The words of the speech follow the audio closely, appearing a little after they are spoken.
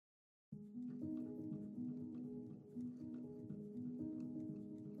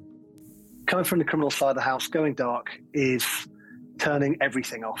coming from the criminal side of the house, going dark is turning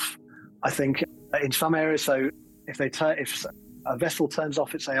everything off. I think in some areas, so if a vessel turns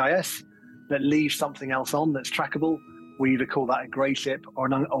off its AIS but leaves something else on that's trackable, we either call that a grey ship or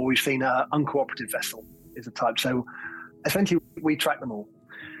we've seen an uncooperative vessel is a type. So essentially, we track them all.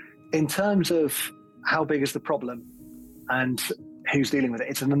 In terms of how big is the problem and who's dealing with it,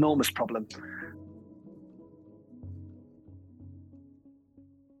 it's an enormous problem.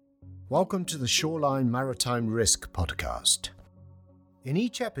 Welcome to the Shoreline Maritime Risk Podcast. In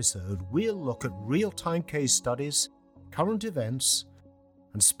each episode, we'll look at real-time case studies, current events,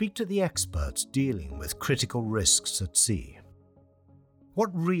 and speak to the experts dealing with critical risks at sea.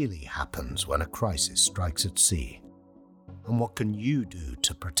 What really happens when a crisis strikes at sea? And what can you do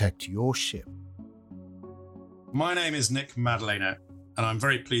to protect your ship? My name is Nick Madalena, and I'm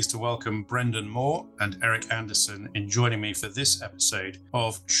very pleased to welcome Brendan Moore and Eric Anderson in joining me for this episode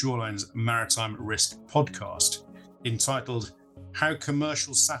of Shoreline's Maritime Risk Podcast, entitled How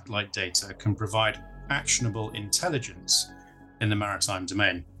Commercial Satellite Data Can Provide Actionable Intelligence in the Maritime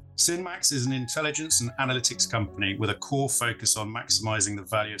Domain. SynMax is an intelligence and analytics company with a core focus on maximizing the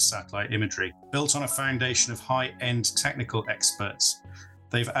value of satellite imagery. Built on a foundation of high-end technical experts,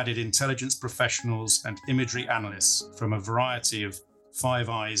 they've added intelligence professionals and imagery analysts from a variety of Five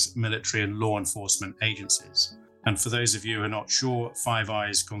Eyes military and law enforcement agencies. And for those of you who are not sure, Five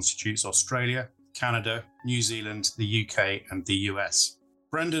Eyes constitutes Australia, Canada, New Zealand, the UK, and the US.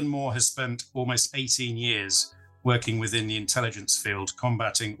 Brendan Moore has spent almost 18 years working within the intelligence field,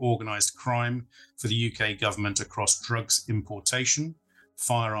 combating organised crime for the UK government across drugs importation,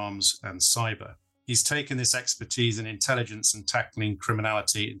 firearms, and cyber. He's taken this expertise in intelligence and tackling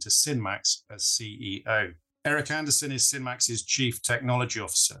criminality into SynMax as CEO. Eric Anderson is SynMax's Chief Technology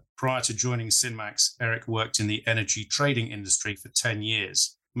Officer. Prior to joining SynMax, Eric worked in the energy trading industry for 10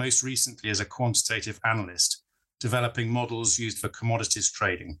 years, most recently as a quantitative analyst, developing models used for commodities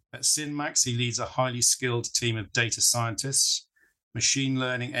trading. At SynMax, he leads a highly skilled team of data scientists, machine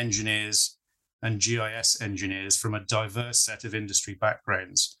learning engineers, and GIS engineers from a diverse set of industry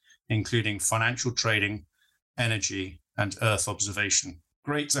backgrounds, including financial trading, energy, and Earth observation.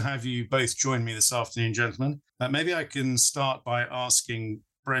 Great to have you both join me this afternoon, gentlemen. Maybe I can start by asking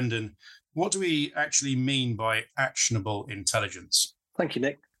Brendan, what do we actually mean by actionable intelligence? Thank you,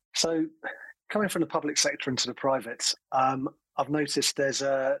 Nick. So coming from the public sector into the private, I've noticed there's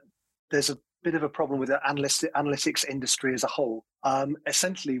a bit of a problem with the analytics industry as a whole.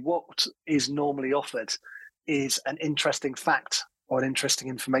 Essentially, what is normally offered is an interesting fact or an interesting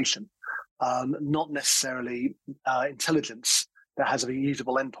information, not necessarily intelligence that has a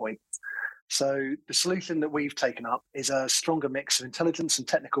usable endpoint. So the solution that we've taken up is a stronger mix of intelligence and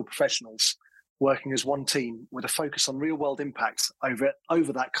technical professionals working as one team with a focus on real-world impacts over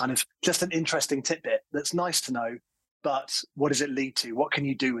that kind of just an interesting tidbit that's nice to know, but what does it lead to? What can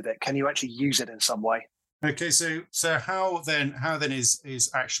you do with it? Can you actually use it in some way? Okay, so how then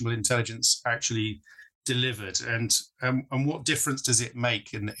is actionable intelligence actually delivered, and what difference does it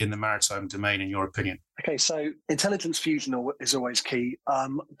make in the maritime domain, in your opinion? Okay, so intelligence fusion is always key,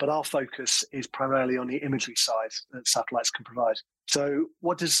 but our focus is primarily on the imagery side that satellites can provide. So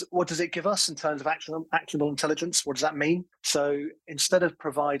what does it give us in terms of actionable intelligence? What does that mean? So instead of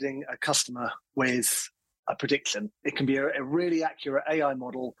providing a customer with a prediction, it can be a really accurate AI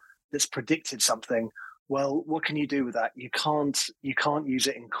model that's predicted something. Well, what can you do with that? You can't use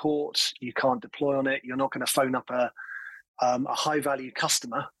it in court. You can't deploy on it. You're not going to phone up a high-value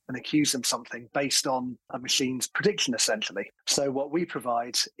customer and accuse them something based on a machine's prediction, essentially. So what we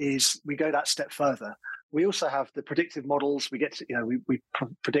provide is we go that step further. We also have the predictive models. We get to, we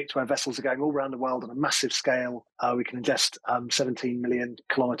predict where vessels are going all around the world on a massive scale. We can ingest 17 million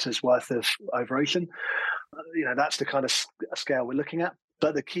kilometers worth of over ocean. That's the kind of scale we're looking at.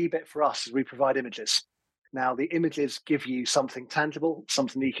 But the key bit for us is we provide images. Now, the images give you something tangible,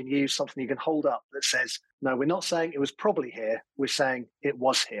 something that you can use, something you can hold up that says, no, we're not saying it was probably here. We're saying it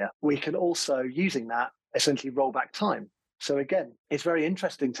was here. We can also, using that, essentially roll back time. So again, it's very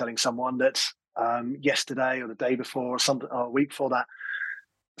interesting telling someone that yesterday or the day before or a week before that,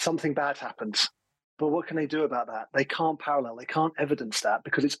 something bad happened. But what can they do about that? They can't parallel. They can't evidence that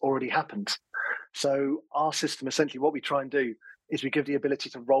because it's already happened. So our system, essentially what we try and do is we give the ability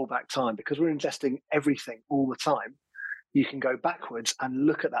to roll back time. Because we're ingesting everything all the time, you can go backwards and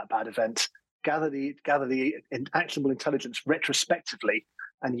look at that bad event, gather the actionable intelligence retrospectively,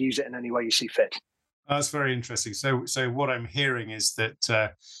 and use it in any way you see fit. That's very interesting. So what I'm hearing is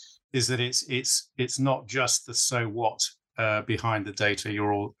that it's not just the so what behind the data.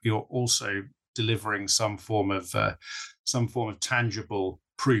 You're also delivering some form of tangible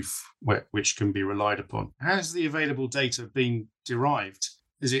proof which can be relied upon. Has the available data been derived?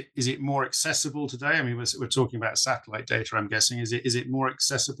 Is it more accessible today? I mean, we're talking about satellite data, I'm guessing. Is it more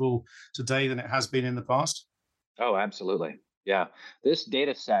accessible today than it has been in the past? Oh, absolutely. Yeah. This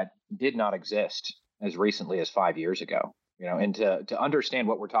data set did not exist as recently as 5 years ago. And to understand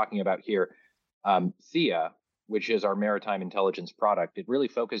what we're talking about here, Thea, which is our maritime intelligence product, it really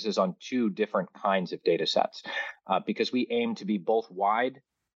focuses on two different kinds of data sets because we aim to be both wide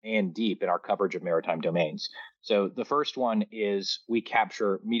and deep in our coverage of maritime domains. So the first one is we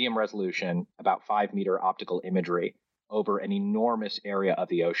capture medium resolution, about 5 meter optical imagery over an enormous area of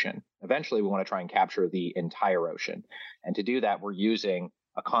the ocean. Eventually, we want to try and capture the entire ocean. And to do that, we're using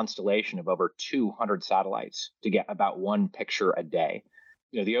a constellation of over 200 satellites to get about one picture a day.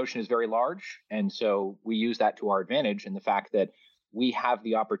 The ocean is very large, and so we use that to our advantage in the fact that we have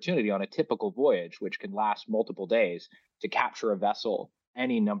the opportunity on a typical voyage, which can last multiple days, to capture a vessel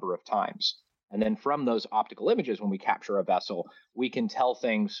any number of times. And then from those optical images, when we capture a vessel, we can tell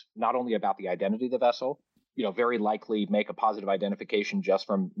things not only about the identity of the vessel, very likely make a positive identification just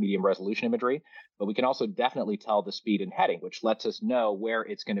from medium resolution imagery, but we can also definitely tell the speed and heading, which lets us know where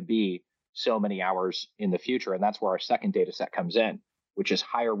it's going to be so many hours in the future. And that's where our second data set comes in, which is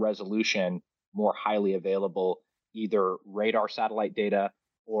higher resolution, more highly available, either radar satellite data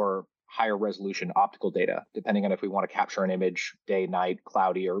or higher resolution optical data, depending on if we want to capture an image day, night,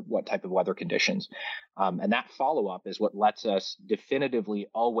 cloudy, or what type of weather conditions. And that follow-up is what lets us definitively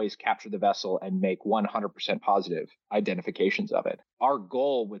always capture the vessel and make 100% positive identifications of it. Our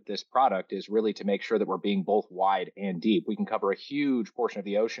goal with this product is really to make sure that we're being both wide and deep. We can cover a huge portion of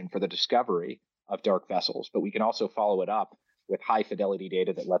the ocean for the discovery of dark vessels, but we can also follow it up with high fidelity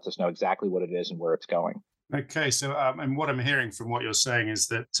data that lets us know exactly what it is and where it's going. Okay, so and what I'm hearing from what you're saying is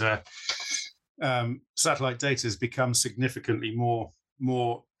that satellite data has become significantly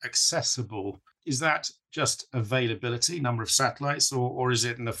more accessible. Is that just availability, number of satellites, or is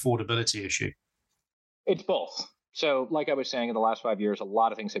it an affordability issue? It's both. So, like I was saying, in the last 5 years, a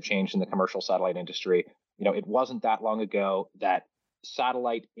lot of things have changed in the commercial satellite industry. It wasn't that long ago that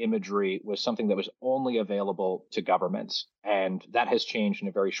satellite imagery was something that was only available to governments, and that has changed in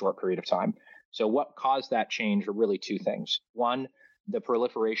a very short period of time. So what caused that change are really two things. One, the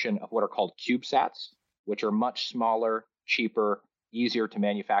proliferation of what are called CubeSats, which are much smaller, cheaper, easier to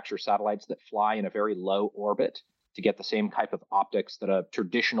manufacture satellites that fly in a very low orbit to get the same type of optics that a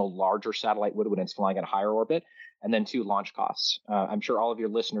traditional larger satellite would when it's flying at a higher orbit. And then two, launch costs. I'm sure all of your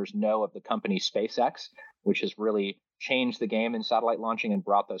listeners know of the company SpaceX, which has really changed the game in satellite launching and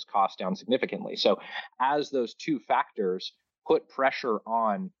brought those costs down significantly. So as those two factors put pressure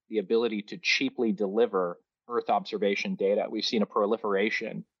on the ability to cheaply deliver Earth observation data, we've seen a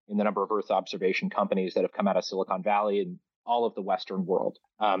proliferation in the number of Earth observation companies that have come out of Silicon Valley and all of the Western world.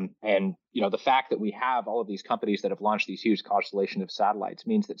 And the fact that we have all of these companies that have launched these huge constellation of satellites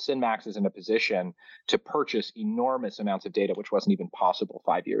means that SynMax is in a position to purchase enormous amounts of data, which wasn't even possible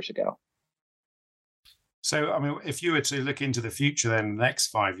 5 years ago. So, I mean, if you were to look into the future, then the next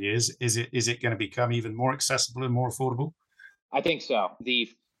 5 years, is it going to become even more accessible and more affordable? I think so. The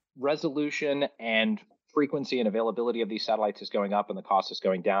resolution and frequency and availability of these satellites is going up and the cost is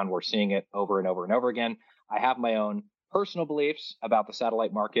going down. We're seeing it over and over and over again. I have my own personal beliefs about the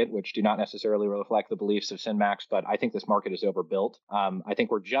satellite market, which do not necessarily reflect the beliefs of SynMax, but I think this market is overbuilt. I think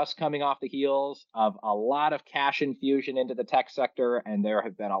we're just coming off the heels of a lot of cash infusion into the tech sector, and there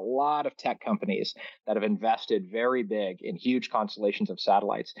have been a lot of tech companies that have invested very big in huge constellations of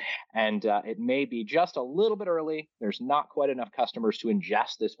satellites. And it may be just a little bit early. There's not quite enough customers to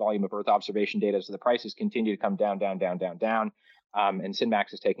ingest this volume of Earth observation data, so the prices continue to come down. And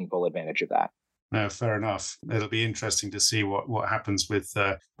SynMax is taking full advantage of that. No, fair enough. It'll be interesting to see what happens with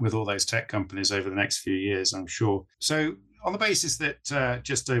all those tech companies over the next few years, I'm sure. So, on the basis that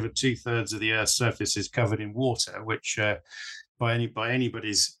just over 2/3 of the Earth's surface is covered in water, which by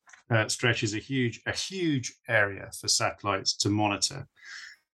anybody's stretch is a huge area for satellites to monitor.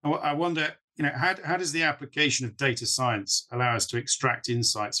 I wonder, how does the application of data science allow us to extract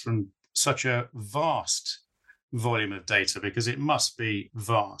insights from such a vast volume of data? Because it must be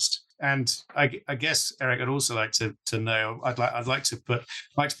vast. And I guess, Eric, I'd also like to know. I'd like to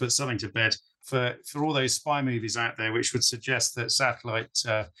put something to bed for all those spy movies out there, which would suggest that satellite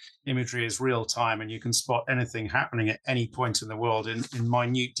imagery is real time and you can spot anything happening at any point in the world in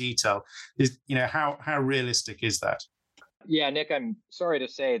minute detail. How realistic is that? Yeah, Nick, I'm sorry to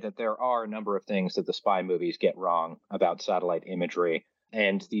say that there are a number of things that the spy movies get wrong about satellite imagery,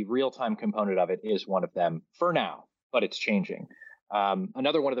 and the real time component of it is one of them for now, but it's changing.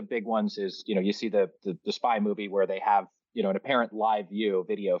 Another one of the big ones is, you see the spy movie where they have an apparent live view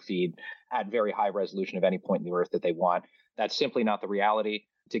video feed at very high resolution of any point in the Earth that they want. That's simply not the reality.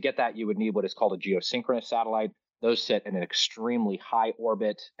 To get that, you would need what is called a geosynchronous satellite. Those sit in an extremely high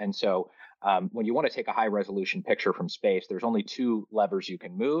orbit. And so when you want to take a high resolution picture from space, there's only two levers you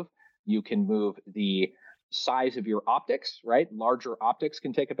can move. You can move the size of your optics, right? Larger optics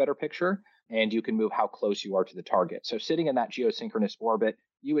can take a better picture, and you can move how close you are to the target. So sitting in that geosynchronous orbit,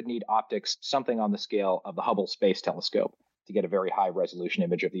 you would need optics something on the scale of the Hubble Space Telescope to get a very high resolution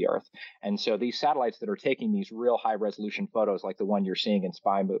image of the Earth. And so these satellites that are taking these real high resolution photos, like the one you're seeing in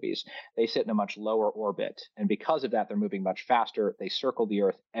spy movies, they sit in a much lower orbit. And because of that, they're moving much faster. They circle the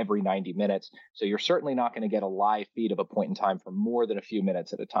Earth every 90 minutes. So you're certainly not going to get a live feed of a point in time for more than a few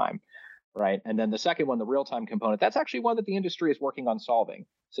minutes at a time. Right. And then the second one, the real-time component, that's actually one that the industry is working on solving.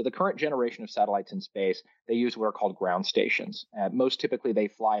 So the current generation of satellites in space, they use what are called ground stations. Most typically, they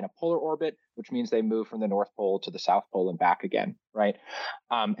fly in a polar orbit, which means they move from the North Pole to the South Pole and back again. Right.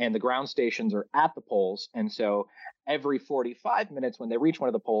 And the ground stations are at the poles. And so every 45 minutes when they reach one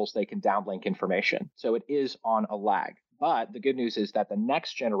of the poles, they can downlink information. So it is on a lag. But the good news is that the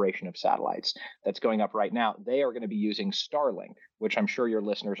next generation of satellites that's going up right now, they are going to be using Starlink, which I'm sure your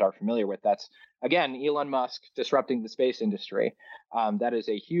listeners are familiar with. That's, again, Elon Musk disrupting the space industry. That is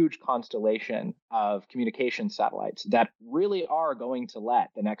a huge constellation of communication satellites that really are going to let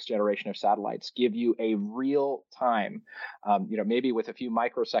the next generation of satellites give you a real time, maybe with a few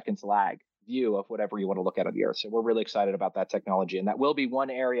microseconds lag view of whatever you want to look at on the Earth. So we're really excited about that technology. And that will be one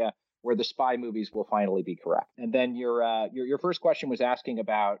area where the spy movies will finally be correct. And then your first question was asking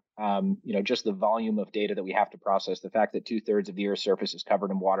about just the volume of data that we have to process, the fact that 2/3 of the Earth's surface is covered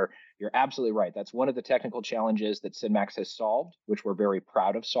in water. You're absolutely right. That's one of the technical challenges that SynMax has solved, which we're very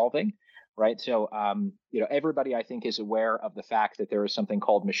proud of solving. Right. So, everybody, I think, is aware of the fact that there is something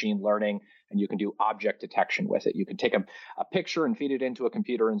called machine learning, and you can do object detection with it. You can take a picture and feed it into a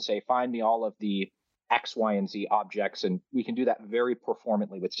computer and say, find me all of the X, Y, and Z objects, and we can do that very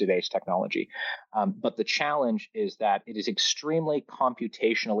performantly with today's technology. But the challenge is that it is extremely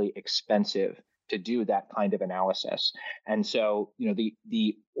computationally expensive to do that kind of analysis. And so,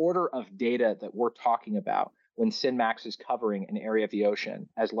 the order of data that we're talking about when SynMax is covering an area of the ocean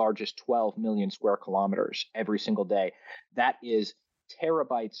as large as 12 million square kilometers every single day, that is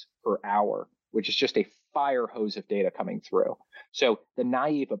terabytes per hour, which is just a fire hose of data coming through. So the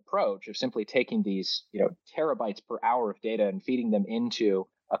naive approach of simply taking these, terabytes per hour of data and feeding them into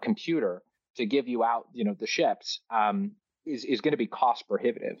a computer to give you out, the ships, is going to be cost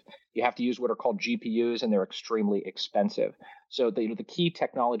prohibitive. You have to use what are called GPUs, and they're extremely expensive. So the key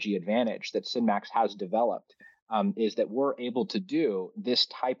technology advantage that SynMax has developed is that we're able to do this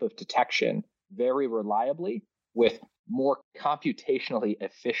type of detection very reliably with more computationally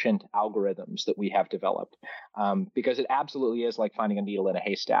efficient algorithms that we have developed, because it absolutely is like finding a needle in a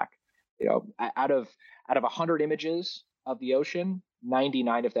haystack. Out of 100 images of the ocean,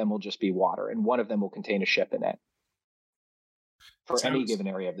 99 of them will just be water, and one of them will contain a ship in it for any given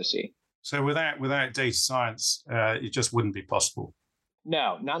area of the sea. So without data science, it just wouldn't be possible.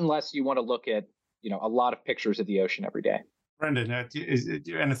 No, not unless you want to look at a lot of pictures of the ocean every day. Brendan, is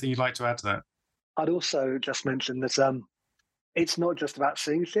there anything you'd like to add to that? I'd also just mention that it's not just about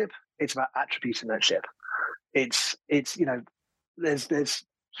seeing a ship; it's about attributing that ship. It's there's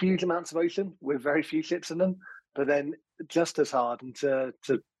huge amounts of ocean with very few ships in them, but then just as hard, and to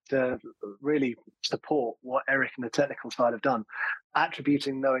really support what Eric and the technical side have done,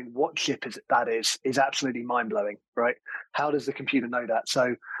 attributing, knowing what ship that is absolutely mind blowing, right? How does the computer know that?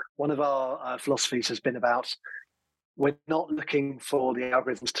 So one of our philosophies has been about, we're not looking for the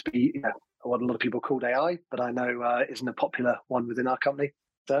algorithms to be what a lot of people called AI, but I know isn't a popular one within our company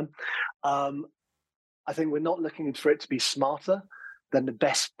term. I think we're not looking for it to be smarter than the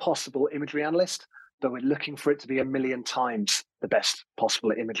best possible imagery analyst, but we're looking for it to be 1 million times the best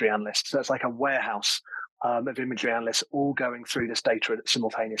possible imagery analyst. So it's like a warehouse of imagery analysts all going through this data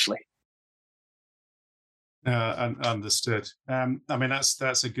simultaneously. Understood.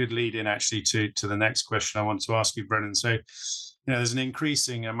 That's a good lead in actually to the next question I want to ask you, Brendan. So, there's an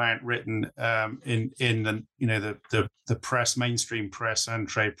increasing amount written in the press, mainstream press and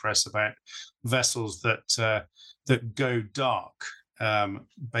trade press, about vessels that go dark,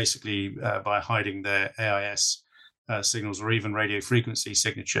 basically by hiding their AIS signals or even radio frequency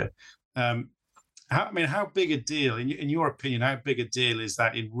signature. How big a deal, in your opinion, how big a deal is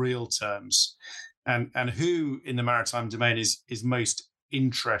that in real terms? And who in the maritime domain is most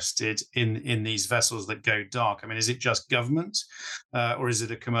interested in these vessels that go dark? Is it just government, or is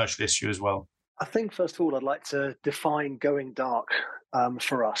it a commercial issue as well? I think, first of all, I'd like to define going dark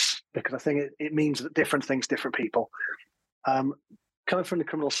for us, because I think it means that different things, different people. Coming from the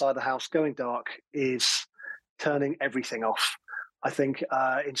criminal side of the house, going dark is turning everything off. I think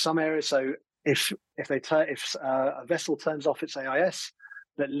in some areas, so if a vessel turns off its AIS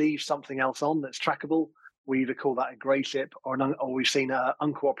that leaves something else on that's trackable, we either call that a grey ship or we've seen an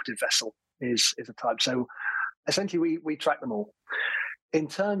uncooperative vessel is a type. So essentially, we track them all. In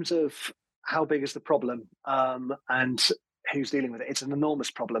terms of how big is the problem and who's dealing with it, it's an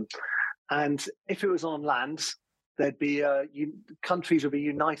enormous problem. And if it was on land, there'd be countries would be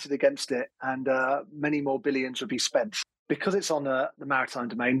united against it, and many more billions would be spent. Because it's on the maritime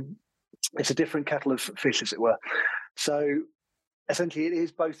domain, it's a different kettle of fish, as it were. So essentially, it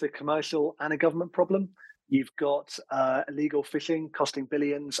is both a commercial and a government problem. You've got illegal fishing costing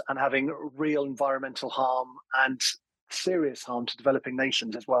billions and having real environmental harm and serious harm to developing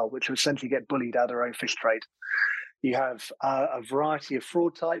nations as well, which will essentially get bullied out of their own fish trade. You have a variety of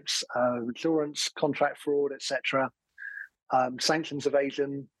fraud types, insurance, contract fraud, etc., sanctions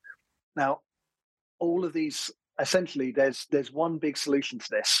evasion. Now, all of these, essentially, there's one big solution to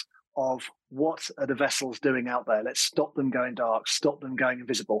this of what are the vessels doing out there? Let's stop them going dark, stop them going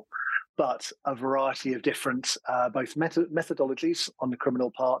invisible. But a variety of different, both methodologies on the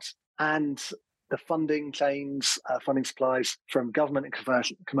criminal part and the funding chains, funding supplies from government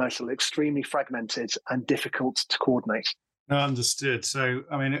and commercial, extremely fragmented and difficult to coordinate. Understood. So,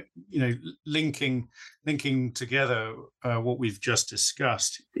 I mean, linking together what we've just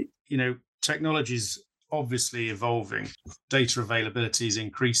discussed, technology's obviously evolving. Data availability is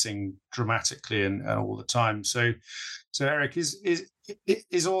increasing dramatically and all the time. So Eric,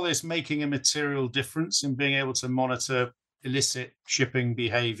 is all this making a material difference in being able to monitor illicit shipping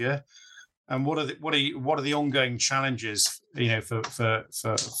behaviour? And what are the ongoing challenges,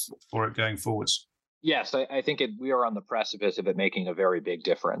 for it going forwards? Yes, I think we are on the precipice of it making a very big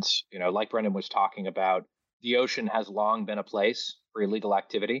difference. Like Brendan was talking about, the ocean has long been a place for illegal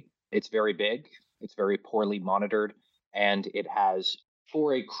activity. It's very big, it's very poorly monitored, and it has,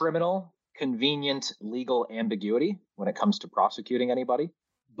 for a criminal, convenient legal ambiguity when it comes to prosecuting anybody.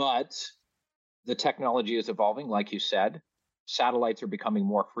 But the technology is evolving, like you said. Satellites are becoming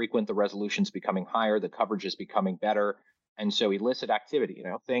more frequent, the resolution's becoming higher, the coverage is becoming better. And so illicit activity,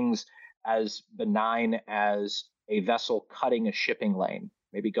 things as benign as a vessel cutting a shipping lane,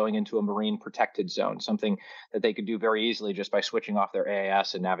 maybe going into a marine protected zone, something that they could do very easily just by switching off their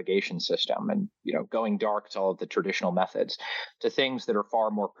AIS and navigation system and, going dark to all of the traditional methods, to things that are far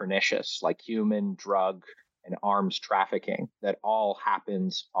more pernicious, like human, drug, and arms trafficking that all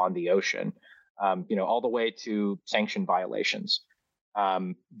happens on the ocean. All the way to sanction violations.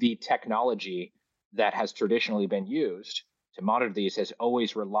 The technology that has traditionally been used to monitor these has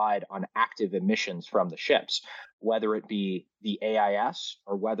always relied on active emissions from the ships, whether it be the AIS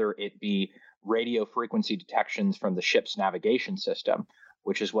or whether it be radio frequency detections from the ship's navigation system,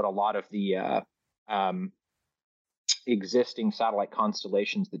 which is what a lot of the existing satellite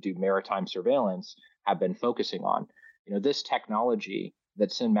constellations that do maritime surveillance have been focusing on. This technology that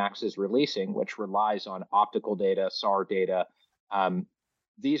SynMax is releasing, which relies on optical data, SAR data,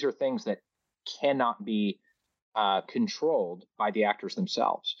 these are things that cannot be controlled by the actors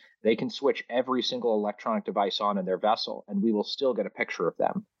themselves. They can switch every single electronic device on in their vessel, and we will still get a picture of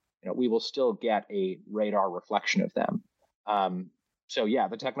them. We will still get a radar reflection of them.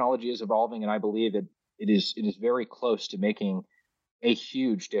 The technology is evolving, and I believe it is very close to making a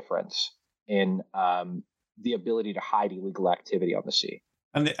huge difference in the ability to hide illegal activity on the sea.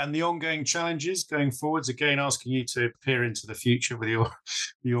 And the ongoing challenges going forwards, again, asking you to peer into the future with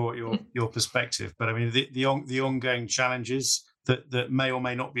your perspective. But I mean, the ongoing challenges that may or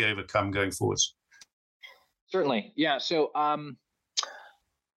may not be overcome going forwards. Certainly, yeah. So I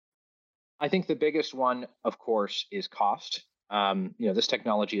think the biggest one, of course, is cost. This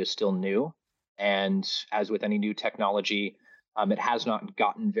technology is still new, and as with any new technology, it has not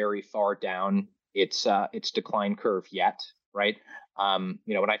gotten very far down its decline curve yet, right?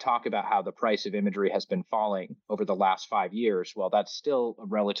 When I talk about how the price of imagery has been falling over the last 5 years, well, that's still a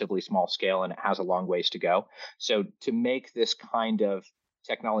relatively small scale and it has a long ways to go. So to make this kind of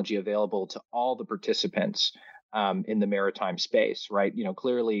technology available to all the participants in the maritime space, right?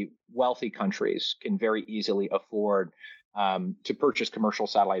 Clearly wealthy countries can very easily afford to purchase commercial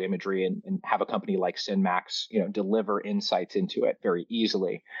satellite imagery and have a company like SynMax, deliver insights into it very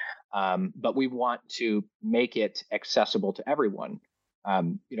easily. But we want to make it accessible to everyone.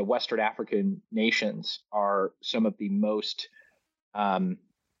 Western African nations are some of the most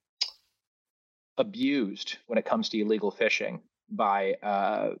abused when it comes to illegal fishing by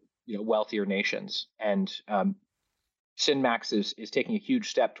wealthier nations, and SynMax is taking a huge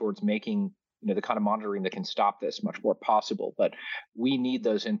step towards making the kind of monitoring that can stop this much more possible. But we need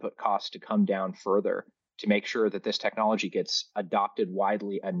those input costs to come down further to make sure that this technology gets adopted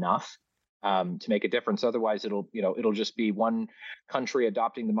widely enough to make a difference. Otherwise, it'll just be one country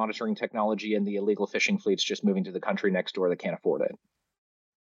adopting the monitoring technology and the illegal fishing fleets just moving to the country next door that can't afford it.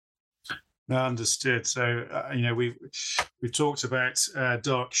 No, understood. So we've talked about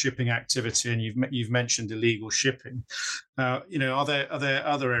dark shipping activity, and you've mentioned illegal shipping. Are there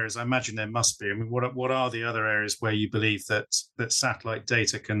other areas? I imagine there must be. I mean, what are the other areas where you believe that satellite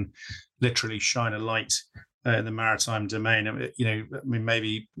data can literally shine a light in the maritime domain?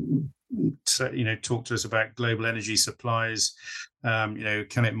 Maybe talk to us about global energy supplies.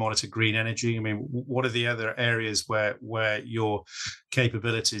 Can it monitor green energy? I mean, what are the other areas where your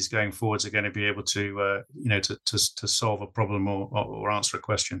capabilities going forwards are going to be able to to solve a problem or answer a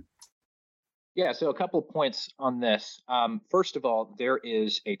question? Yeah, so a couple of points on this. First of all, there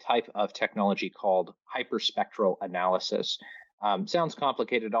is a type of technology called hyperspectral analysis. Sounds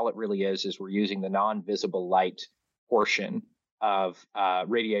complicated. All it really is we're using the non-visible light portion of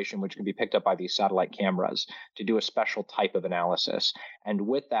radiation, which can be picked up by these satellite cameras, to do a special type of analysis. And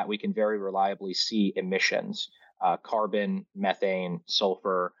with that, we can very reliably see emissions, carbon, methane,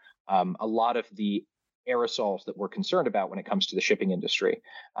 sulfur, a lot of the aerosols that we're concerned about when it comes to the shipping industry.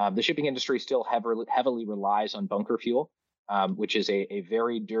 The shipping industry still heavily relies on bunker fuel, which is a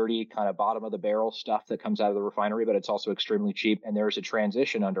very dirty kind of bottom of the barrel stuff that comes out of the refinery, but it's also extremely cheap. And there's a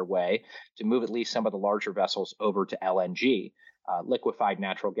transition underway to move at least some of the larger vessels over to LNG, liquefied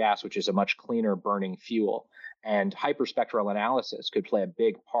natural gas, which is a much cleaner burning fuel. And hyperspectral analysis could play a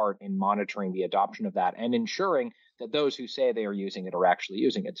big part in monitoring the adoption of that and ensuring that those who say they are using it are actually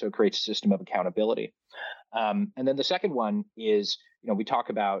using it. So it creates a system of accountability. And then the second one is, we talk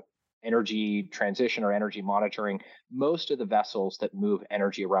about energy transition or energy monitoring. Most of the vessels that move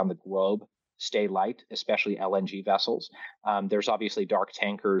energy around the globe stay light, especially LNG vessels. There's obviously dark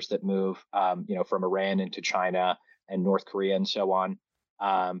tankers that move, from Iran into China and North Korea and so on.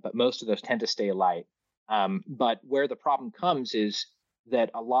 But most of those tend to stay light. But where the problem comes is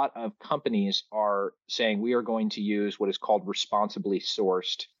that a lot of companies are saying we are going to use what is called responsibly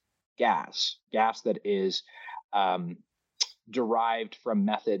sourced gas that is derived from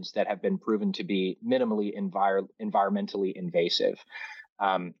methods that have been proven to be minimally environmentally invasive.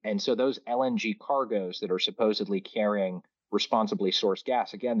 And so those LNG cargoes that are supposedly carrying responsibly sourced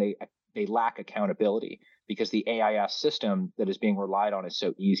gas, again, they lack accountability because the AIS system that is being relied on is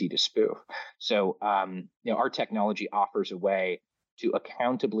so easy to spoof. So, our technology offers a way to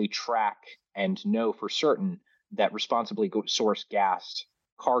accountably track and know for certain that responsibly sourced gas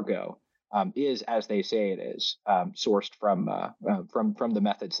cargo is, as they say it is, sourced from the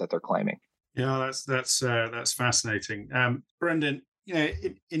methods that they're claiming. Yeah, that's fascinating, Brendan.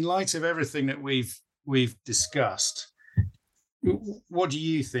 In light of everything that we've discussed, what do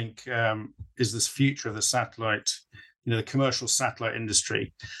you think is this future of the satellite, the commercial satellite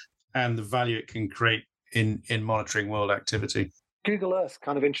industry, and the value it can create in monitoring world activity? Google Earth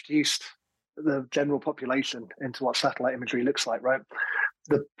kind of introduced the general population into what satellite imagery looks like, right?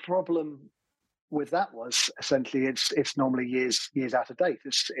 The problem with that was essentially it's normally years out of date.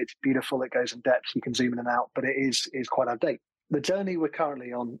 It's beautiful, it goes in depth, you can zoom in and out, but it is quite out of date. The journey we're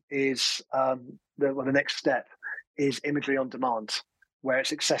currently on is the next step is imagery on demand, where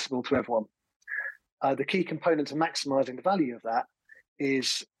it's accessible to everyone. The key component to maximizing the value of that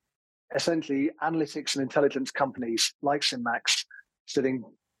is essentially analytics and intelligence companies like SynMax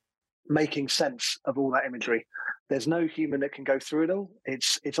making sense of all that imagery. There's no human that can go through it all.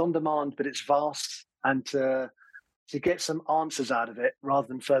 It's on demand, but it's vast. And to get some answers out of it rather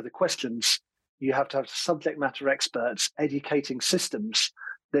than further questions, you have to have subject matter experts educating systems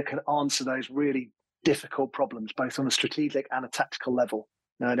that can answer those really difficult problems, both on a strategic and a tactical level.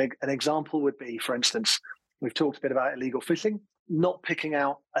 Now, an example would be, for instance, we've talked a bit about illegal fishing, not picking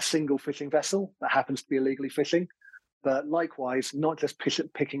out a single fishing vessel that happens to be illegally fishing, but likewise, not just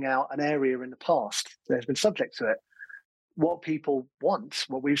picking out an area in the past that has been subject to it. What people want,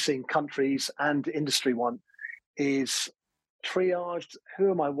 what we've seen countries and industry want, is triaged,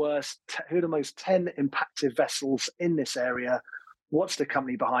 who are my worst, who are the most 10 impacted vessels in this area, what's the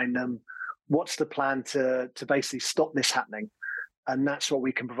company behind them, what's the plan to basically stop this happening? And that's what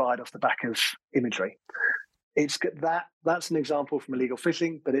we can provide off the back of imagery. That's an example from illegal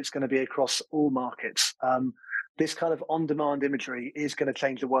fishing, but it's going to be across all markets. This kind of on-demand imagery is going to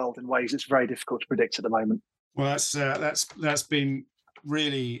change the world in ways it's very difficult to predict at the moment. Well, that's been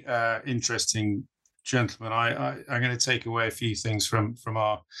really interesting gentlemen, I'm going to take away a few things from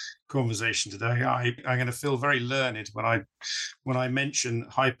our conversation today. I'm going to feel very learned when I mention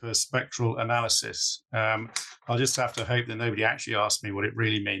hyperspectral analysis. I'll just have to hope that nobody actually asks me what it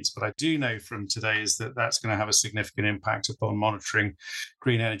really means. But I do know from today is that that's going to have a significant impact upon monitoring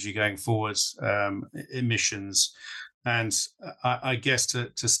green energy going forwards, emissions. And I guess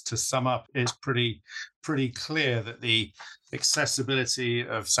to sum up, it's pretty clear that the accessibility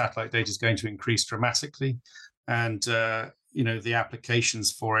of satellite data is going to increase dramatically, and the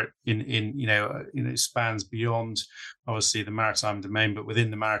applications for it in spans beyond obviously the maritime domain, but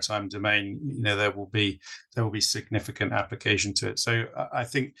within the maritime domain, there will be significant application to it. So I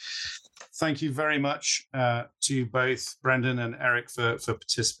think. Thank you very much to both Brendan and Eric for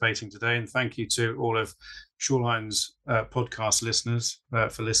participating today, and thank you to all of Shoreline's podcast listeners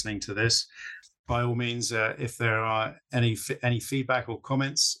for listening to this. By all means, if there are any feedback or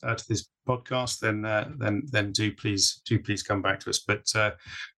comments to this podcast, then do please come back to us. But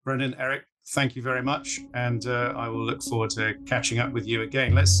Brendan, Eric, thank you very much, and I will look forward to catching up with you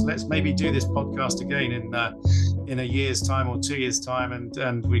again. Let's maybe do this podcast again in a year's time or 2 years' time,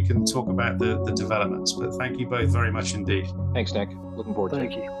 and we can talk about the developments. But thank you both very much indeed. Thanks, Nick. Looking forward to it.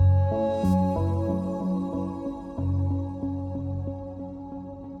 Thank you.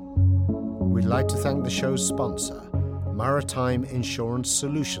 We'd like to thank the show's sponsor, Maritime Insurance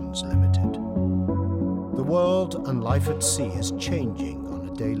Solutions Limited. The world and life at sea is changing on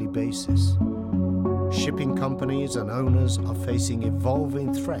a daily basis. Shipping companies and owners are facing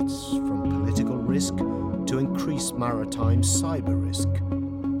evolving threats from political risk to increased maritime cyber risk.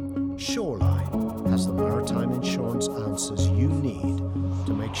 Shoreline has the maritime insurance answers you need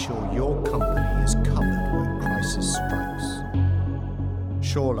to make sure your company is covered when crisis strikes.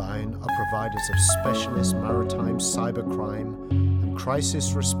 Shoreline are providers of specialist maritime cybercrime and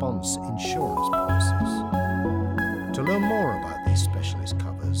crisis response insurance policies. To learn more about these specialist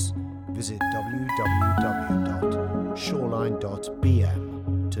covers, visit www.shoreline.bm.